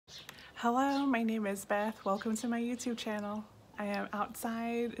Hello, my name is Beth. Welcome to my YouTube channel. I am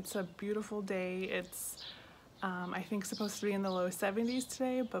outside. It's a beautiful day. It's I think supposed to be in the low 70s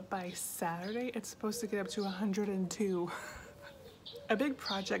today, but by Saturday it's supposed to get up to 102. A big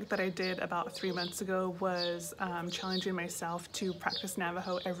project that I did about 3 months ago was challenging myself to practice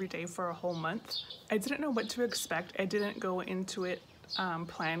Navajo every day for a whole month. I didn't know what to expect. I didn't go into it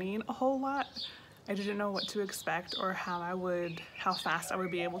planning a whole lot. I didn't know what to expect or how fast I would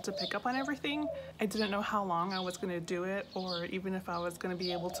be able to pick up on everything. I didn't know how long I was going to do it or even if I was going to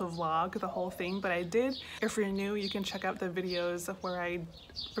be able to vlog the whole thing, but I did. If you're new, you can check out the videos of where I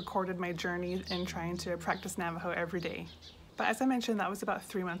recorded my journey in trying to practice Navajo every day. But as I mentioned, that was about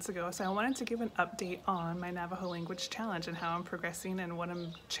 3 months ago, so I wanted to give an update on my Navajo language challenge and how I'm progressing and what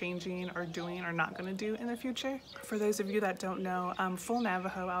I'm changing or doing or not going to do in the future. For those of you that don't know, I'm full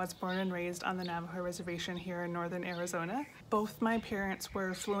Navajo. I was born and raised on the Navajo reservation here in northern Arizona. Both my parents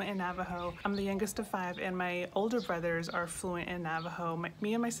were fluent in Navajo. I'm the youngest of 5 and my older brothers are fluent in Navajo.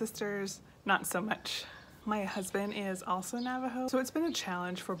 Me and my sisters, not so much. My husband is also Navajo, so it's been a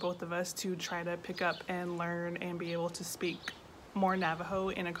challenge for both of us to try to pick up and learn and be able to speak more Navajo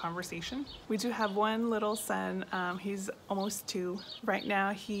in a conversation. We do have one little son. He's almost 2. Right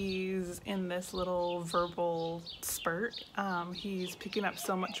now he's in this little verbal spurt. He's picking up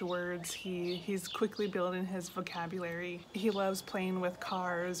so much words. He's quickly building his vocabulary. He loves playing with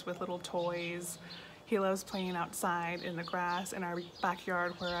cars, with little toys. He loves playing outside in the grass in our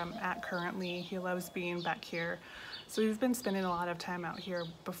backyard where I'm at currently. He loves being back here. So we've been spending a lot of time out here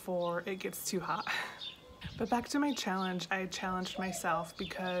before it gets too hot. But back to my challenge, I challenged myself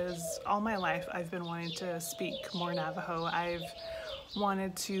because all my life I've been wanting to speak more Navajo. I've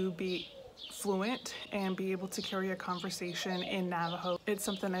wanted to be fluent and be able to carry a conversation in Navajo. It's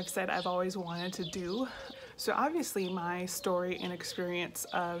something I've said I've always wanted to do. So obviously my story and experience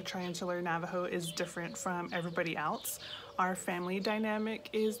of trying to learn Navajo is different from everybody else. Our family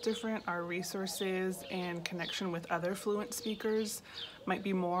dynamic is different. Our resources and connection with other fluent speakers might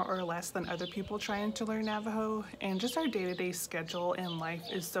be more or less than other people trying to learn Navajo. And just our day-to-day schedule and life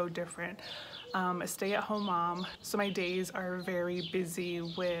is so different. A stay-at-home mom, so my days are very busy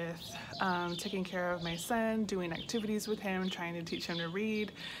with taking care of my son, doing activities with him, trying to teach him to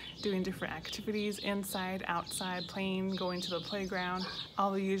read, doing different activities inside, outside, playing, going to the playground,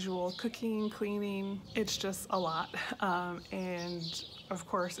 all the usual cooking, cleaning. It's just a lot. And of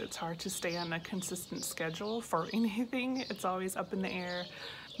course, it's hard to stay on a consistent schedule for anything. It's always up in the air.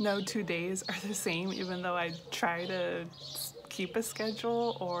 No 2 days are the same, even though I try to keep a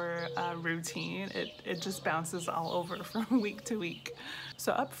schedule or a routine. It just bounces all over from week to week.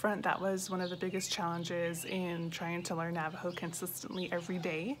 So up front, that was one of the biggest challenges in trying to learn Navajo consistently every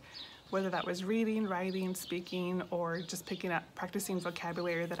day, whether that was reading, writing, speaking, or just picking up, practicing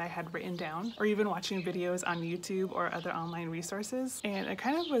vocabulary that I had written down, or even watching videos on YouTube or other online resources. And it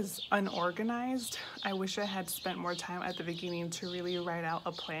kind of was unorganized. I wish I had spent more time at the beginning to really write out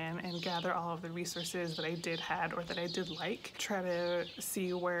a plan and gather all of the resources that I had or that I did like. Try to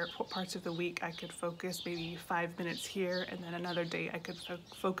see what parts of the week I could focus, maybe 5 minutes here, and then another day I could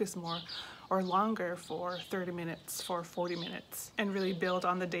focus more or longer for 30 minutes, for 40 minutes, and really build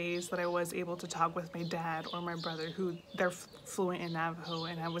on the days that I was able to talk with my dad or my brother who they're fluent in Navajo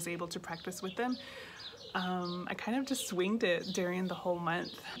and I was able to practice with them. I kind of just swinged it during the whole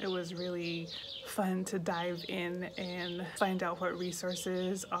month. It was really fun to dive in and find out what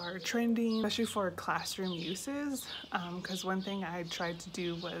resources are trending, especially for classroom uses, because one thing I tried to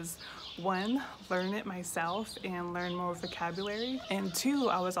do was 1, learn it myself and learn more vocabulary, and 2,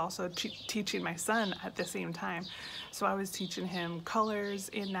 I was also teaching my son at the same time. So I was teaching him colors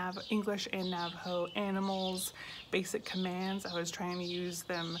in English and Navajo, animals, basic commands. I was trying to use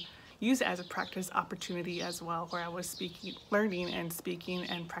it as a practice opportunity as well, where I was learning and speaking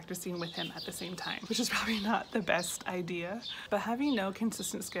and practicing with him at the same time, which is probably not the best idea. But having no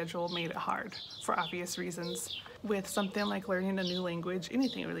consistent schedule made it hard for obvious reasons. With something like learning a new language,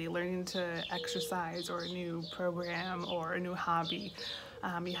 anything really, learning to exercise or a new program or a new hobby,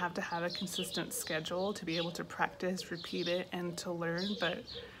 you have to have a consistent schedule to be able to practice, repeat it, and to learn. But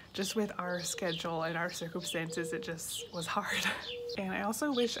just with our schedule and our circumstances, it just was hard. And I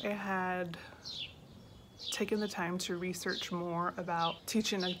also wish I had taken the time to research more about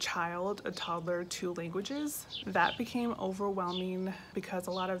teaching a toddler 2 languages. That became overwhelming because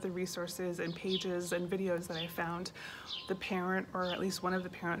a lot of the resources and pages and videos that I found, the parent or at least one of the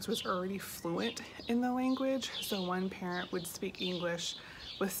parents was already fluent in the language. So one parent would speak English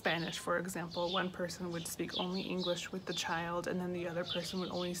with Spanish, for example. One person would speak only English with the child, and then the other person would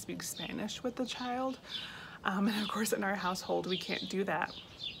only speak Spanish with the child. And of course in our household we can't do that.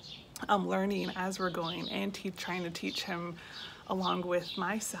 learning as we're going, and trying to teach him along with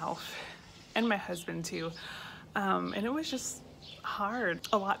myself and my husband too. And it was just hard,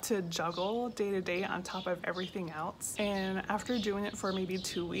 a lot to juggle day to day on top of everything else. And after doing it for maybe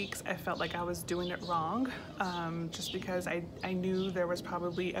 2 weeks, I felt like I was doing it wrong, just because I knew there was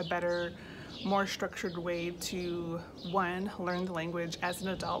probably a better, more structured way to, one, learn the language as an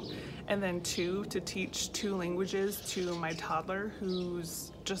adult, and then two, to teach 2 languages to my toddler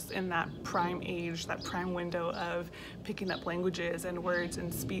who's just in that prime age, that prime window of picking up languages and words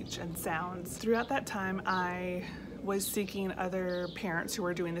and speech and sounds. Throughout that time, I was seeking other parents who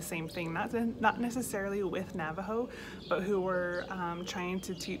were doing the same thing, not necessarily with Navajo, but who were trying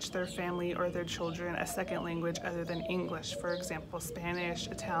to teach their family or their children a second language other than English, for example, Spanish,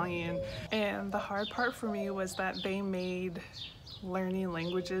 Italian. And the hard part for me was that they made learning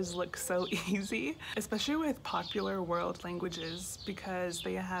languages look so easy, especially with popular world languages, because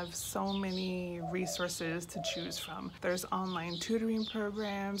they have so many resources to choose from. There's online tutoring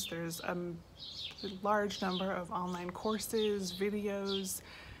programs, there's a large number of online courses, videos,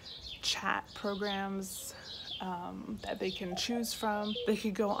 chat programs that they can choose from. They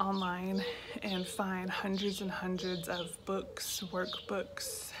could go online and find hundreds and hundreds of books,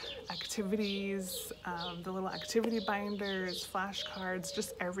 workbooks, activities, the little activity binders, flashcards,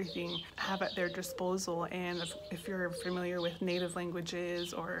 just everything have at their disposal. And if you're familiar with native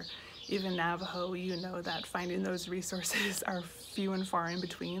languages or even Navajo, you know that finding those resources are few and far in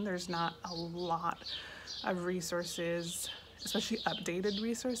between. There's not a lot of resources, especially updated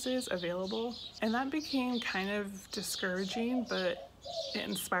resources, available. And that became kind of discouraging, but it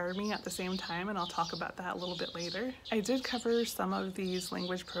inspired me at the same time, and I'll talk about that a little bit later. I did cover some of these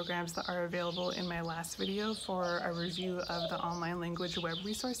language programs that are available in my last video for a review of the online language web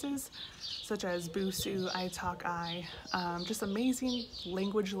resources, such as Busuu, iTalki, just amazing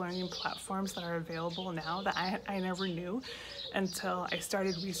language learning platforms that are available now that I never knew until I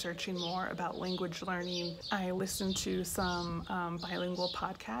started researching more about language learning. I listened to some bilingual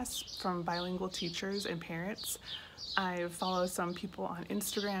podcasts from bilingual teachers and parents. I follow some people on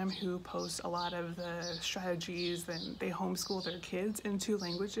Instagram who post a lot of the strategies, and they homeschool their kids in 2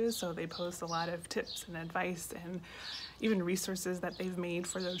 languages, so they post a lot of tips and advice and even resources that they've made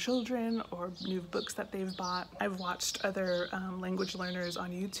for their children or new books that they've bought. I've watched other language learners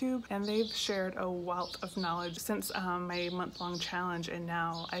on YouTube, and they've shared a wealth of knowledge since my month-long challenge, and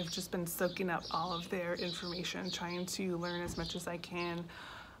now I've just been soaking up all of their information, trying to learn as much as I can,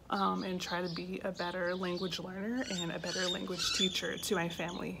 and try to be a better language learner and a better language teacher to my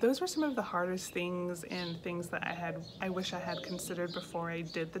family. Those were some of the hardest things and things that I wish I had considered before I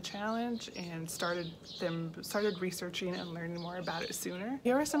did the challenge and started researching and learning more about it sooner.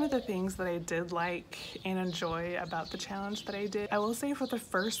 Here are some of the things that I did like and enjoy about the challenge that I did. I will say, for the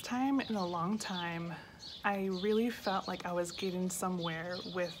first time in a long time, I really felt like I was getting somewhere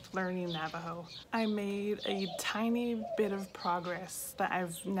with learning Navajo. I made a tiny bit of progress that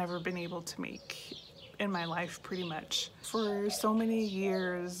I've never been able to make in my life, pretty much. For so many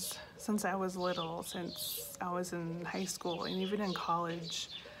years, since I was little, since I was in high school and even in college,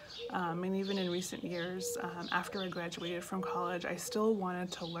 and even in recent years, after I graduated from college, I still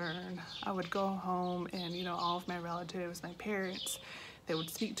wanted to learn. I would go home and, all of my relatives, my parents, they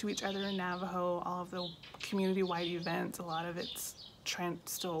would speak to each other in Navajo. All of the community-wide events, a lot of it's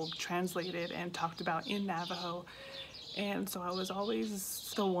still translated and talked about in Navajo. And so I was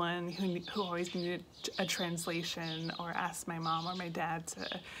always the one who always needed a translation, or asked my mom or my dad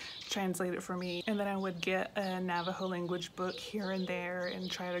to translate it for me. And then I would get a Navajo language book here and there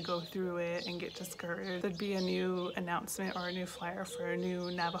and try to go through it and get discouraged. There'd be a new announcement or a new flyer for a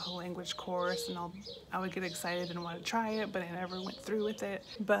new Navajo language course, and I would get excited and want to try it, but I never went through with it.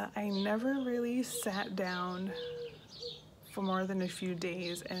 But I never really sat down for more than a few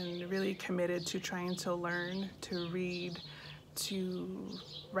days and really committed to trying to learn, to read, to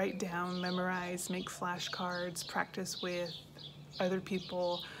write down, memorize, make flashcards, practice with other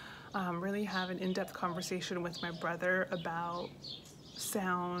people, really have an in-depth conversation with my brother about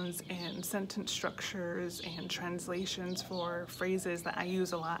sounds and sentence structures and translations for phrases that I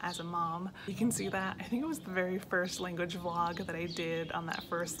use a lot as a mom. You can see that. I think it was the very first language vlog that I did on that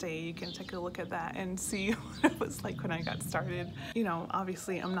first day. You can take a look at that and see what it was like when I got started.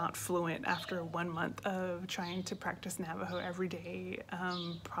 Obviously I'm not fluent after 1 month of trying to practice Navajo every day.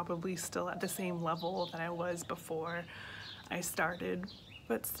 Probably still at the same level that I was before I started,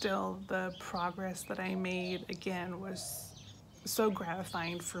 but still the progress that I made, again, was so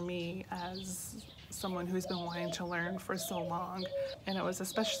gratifying for me as someone who's been wanting to learn for so long. And it was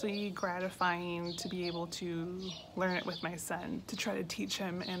especially gratifying to be able to learn it with my son, to try to teach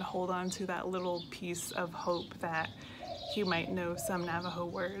him and hold on to that little piece of hope that he might know some Navajo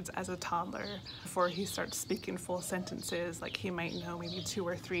words as a toddler before he starts speaking full sentences. Like he might know maybe 2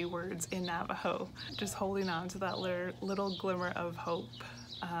 or 3 words in Navajo. Just holding on to that little glimmer of hope,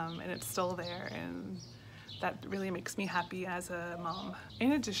 and it's still there, and that really makes me happy as a mom.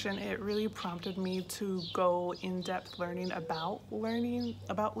 In addition, it really prompted me to go in-depth learning about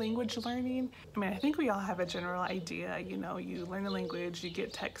language learning. I mean, I think we all have a general idea, you know, you learn a language, you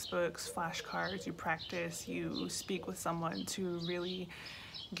get textbooks, flashcards, you practice, you speak with someone to really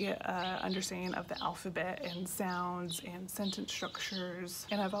get an understanding of the alphabet and sounds and sentence structures.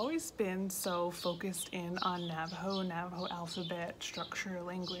 And I've always been so focused in on Navajo alphabet, structure,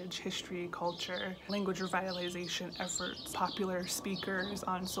 language, history, culture, language revitalization efforts, popular speakers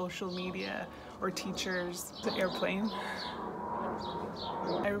on social media, or teachers. The airplane.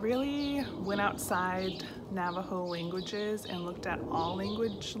 I really went outside Navajo languages and looked at all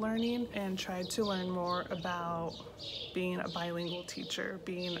language learning and tried to learn more about being a bilingual teacher,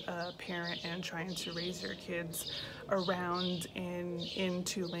 being a parent and trying to raise your kids around and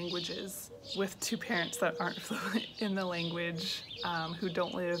into languages with 2 parents that aren't fluent in the language, who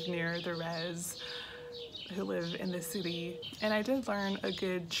don't live near the res, who live in the city. And I did learn a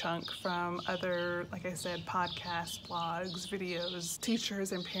good chunk from other, like I said, podcasts, blogs, videos,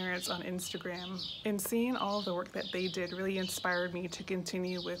 teachers and parents on Instagram. And seeing all of the work that they did really inspired me to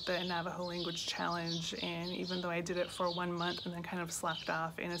continue with the Navajo Language Challenge. And even though I did it for 1 month and then kind of slacked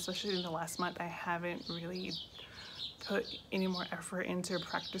off, and especially in the last month, I haven't really put any more effort into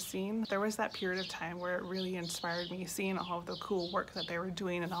practicing. There was that period of time where it really inspired me, seeing all of the cool work that they were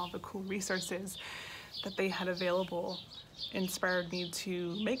doing and all the cool resources that they had available inspired me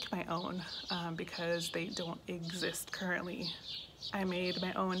to make my own, because they don't exist currently. I made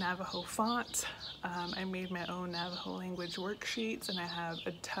my own Navajo font, I made my own Navajo language worksheets, and I have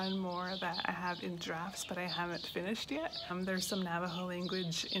a ton more that I have in drafts but I haven't finished yet. There's some Navajo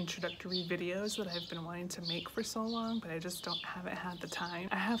language introductory videos that I've been wanting to make for so long, but I just haven't had the time.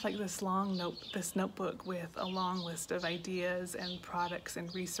 I have like this notebook with a long list of ideas and products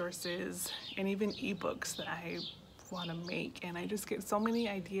and resources and even ebooks that I want to make, and I just get so many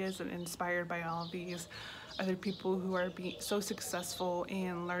ideas and inspired by all of these other people who are being so successful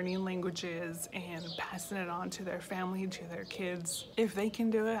in learning languages and passing it on to their family, to their kids. If they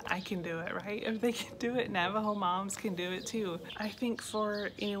can do it, I can do it, right? If they can do it, Navajo moms can do it too. I think for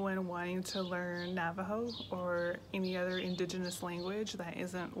anyone wanting to learn Navajo or any other indigenous language that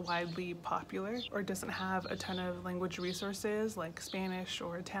isn't widely popular or doesn't have a ton of language resources like Spanish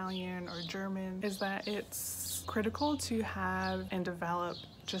or Italian or German, is that it's critical to have and develop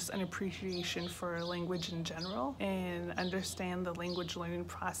just an appreciation for language in general and understand the language learning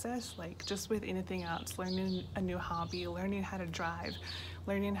process. Like just with anything else, learning a new hobby, learning how to drive,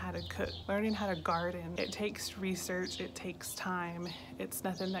 learning how to cook, learning how to garden. It takes research, it takes time. It's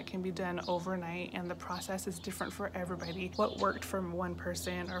nothing that can be done overnight, and the process is different for everybody. What worked for one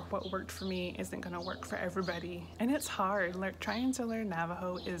person or what worked for me isn't gonna work for everybody. And it's hard. Trying to learn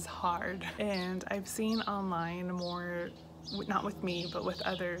Navajo is hard. And I've seen online more, not with me, but with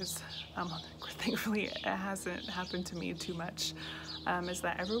others, thankfully it hasn't happened to me too much, is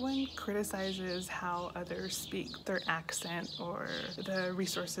that everyone criticizes how others speak, their accent, or the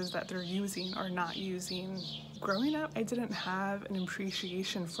resources that they're using or not using. Growing up, I didn't have an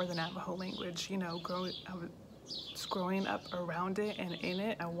appreciation for the Navajo language. You know, growing up around it and in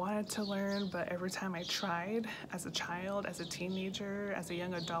it, I wanted to learn, but every time I tried, as a child, as a teenager, as a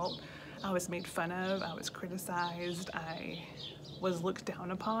young adult, I was made fun of, I was criticized, I was looked down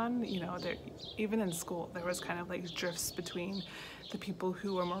upon. You know, even in school, there was kind of like drifts between the people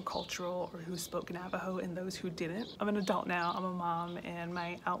who were more cultural or who spoke Navajo and those who didn't. I'm an adult now, I'm a mom, and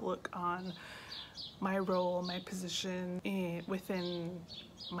my outlook on my role, my position within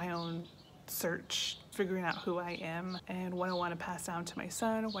my own search, figuring out who I am and what I want to pass down to my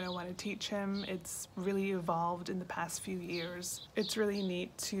son, what I want to teach him, it's really evolved in the past few years. It's really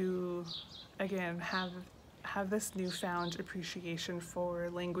neat to, again, have this newfound appreciation for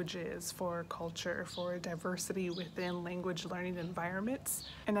languages, for culture, for diversity within language learning environments.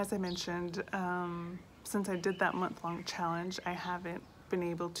 And as I mentioned, since I did that month-long challenge, I haven't been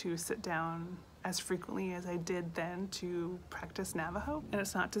able to sit down as frequently as I did then to practice Navajo. And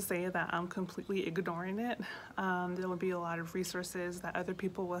it's not to say that I'm completely ignoring it. There will be a lot of resources that other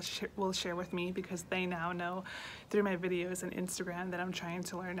people will share with me, because they now know through my videos and Instagram that I'm trying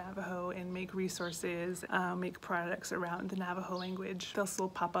to learn Navajo and make resources, make products around the Navajo language. They'll still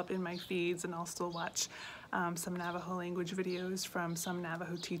pop up in my feeds, and I'll still watch some Navajo language videos from some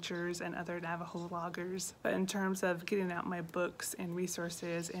Navajo teachers and other Navajo vloggers. But in terms of getting out my books and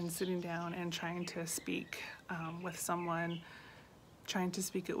resources and sitting down and trying to speak with someone, trying to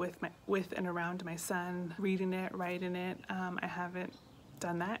speak it with and around my son, reading it, writing it, I haven't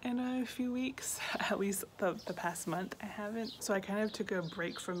done that in a few weeks. At least the past month I haven't. So I kind of took a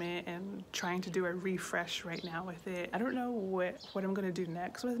break from it and trying to do a refresh right now with it. I don't know what I'm gonna do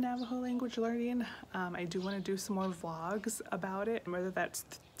next with Navajo language learning. I do want to do some more vlogs about it, whether that's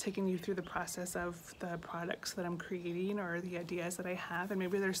taking you through the process of the products that I'm creating or the ideas that I have, and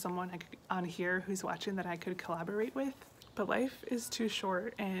maybe there's someone on here who's watching that I could collaborate with. But life is too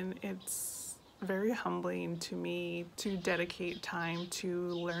short, and it's very humbling to me to dedicate time to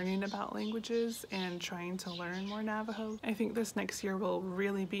learning about languages and trying to learn more Navajo. I think this next year will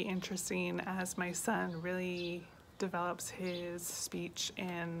really be interesting as my son really develops his speech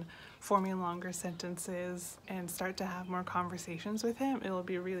and forming longer sentences and start to have more conversations with him. It'll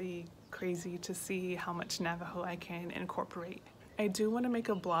be really crazy to see how much Navajo I can incorporate. I do want to make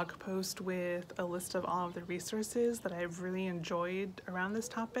a blog post with a list of all of the resources that I've really enjoyed around this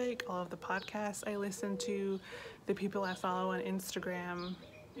topic, all of the podcasts I listen to, the people I follow on Instagram,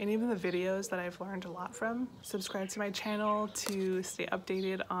 and even the videos that I've learned a lot from. Subscribe to my channel to stay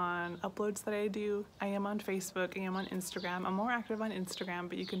updated on uploads that I do. I am on Facebook, I am on Instagram. I'm more active on Instagram,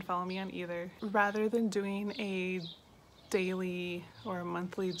 but you can follow me on either. Rather than doing a daily or a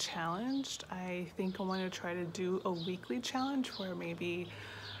monthly challenge, I think I want to try to do a weekly challenge where maybe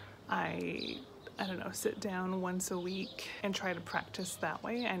I don't know, sit down once a week and try to practice that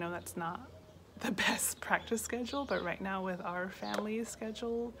way. I know that's not the best practice schedule, but right now with our family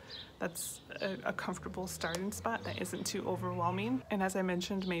schedule, that's a comfortable starting spot that isn't too overwhelming. And as I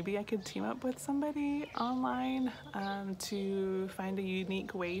mentioned, maybe I could team up with somebody online to find a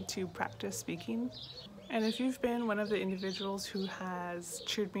unique way to practice speaking. And if you've been one of the individuals who has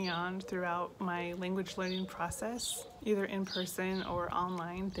cheered me on throughout my language learning process, either in person or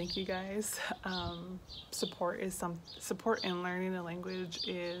online, thank you guys. Support in learning a language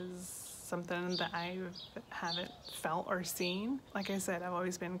is something that I haven't felt or seen. Like I said, I've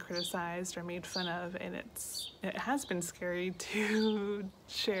always been criticized or made fun of, and it has been scary to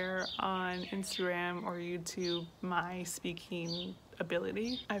share on Instagram or YouTube my speaking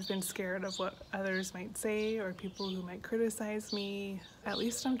ability. I've been scared of what others might say or people who might criticize me. At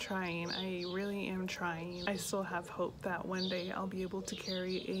least I'm trying. I really am trying. I still have hope that one day I'll be able to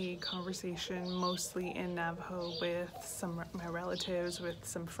carry a conversation mostly in Navajo with some of my relatives, with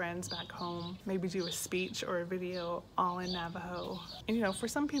some friends back home, maybe do a speech or a video all in Navajo. And you know, for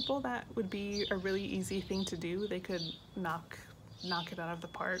some people that would be a really easy thing to do. They could knock it out of the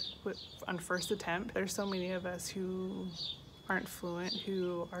park on first attempt. There's so many of us who aren't fluent,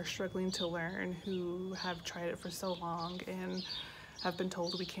 who are struggling to learn, who have tried it for so long and have been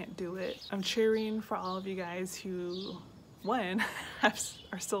told we can't do it. I'm cheering for all of you guys who, one,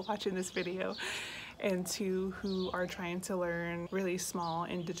 are still watching this video, and two, who are trying to learn really small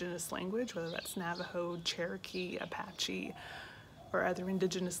indigenous language, whether that's Navajo, Cherokee, Apache, or other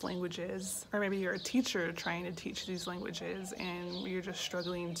indigenous languages. Or maybe you're a teacher trying to teach these languages and you're just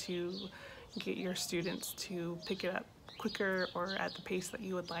struggling to get your students to pick it up quicker or at the pace that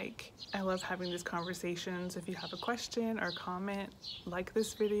you would like. I love having these conversations. If you have a question or comment, like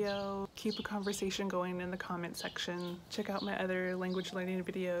this video, keep a conversation going in the comment section. Check out my other language learning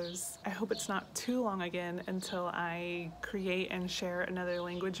videos. I hope it's not too long again until I create and share another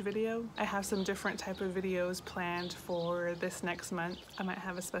language video. I have some different type of videos planned for this next month. I might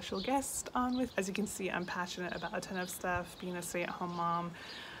have a special guest on with. As you can see, I'm passionate about a ton of stuff, being a stay-at-home mom.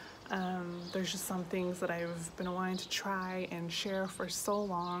 There's just some things that I've been wanting to try and share for so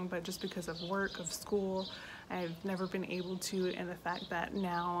long, but just because of work, of school, I've never been able to, and the fact that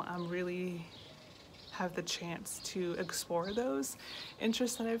now I'm really have the chance to explore those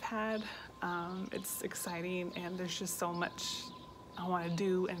interests that I've had, it's exciting, and there's just so much I want to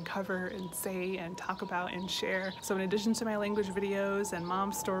do and cover and say and talk about and share. So in addition to my language videos and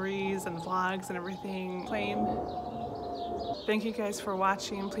mom stories and vlogs and everything, claim Thank you guys for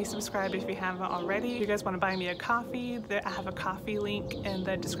watching. Please subscribe if you haven't already. If you guys want to buy me a coffee, I have a coffee link in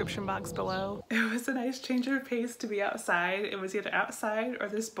the description box below. It was a nice change of pace to be outside. It was either outside or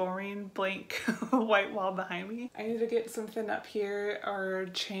this boring blank white wall behind me. I need to get something up here or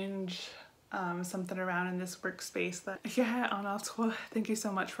change something around in this workspace. But yeah, on all school, thank you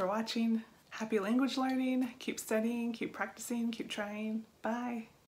so much for watching. Happy language learning. Keep studying, keep practicing, keep trying. Bye.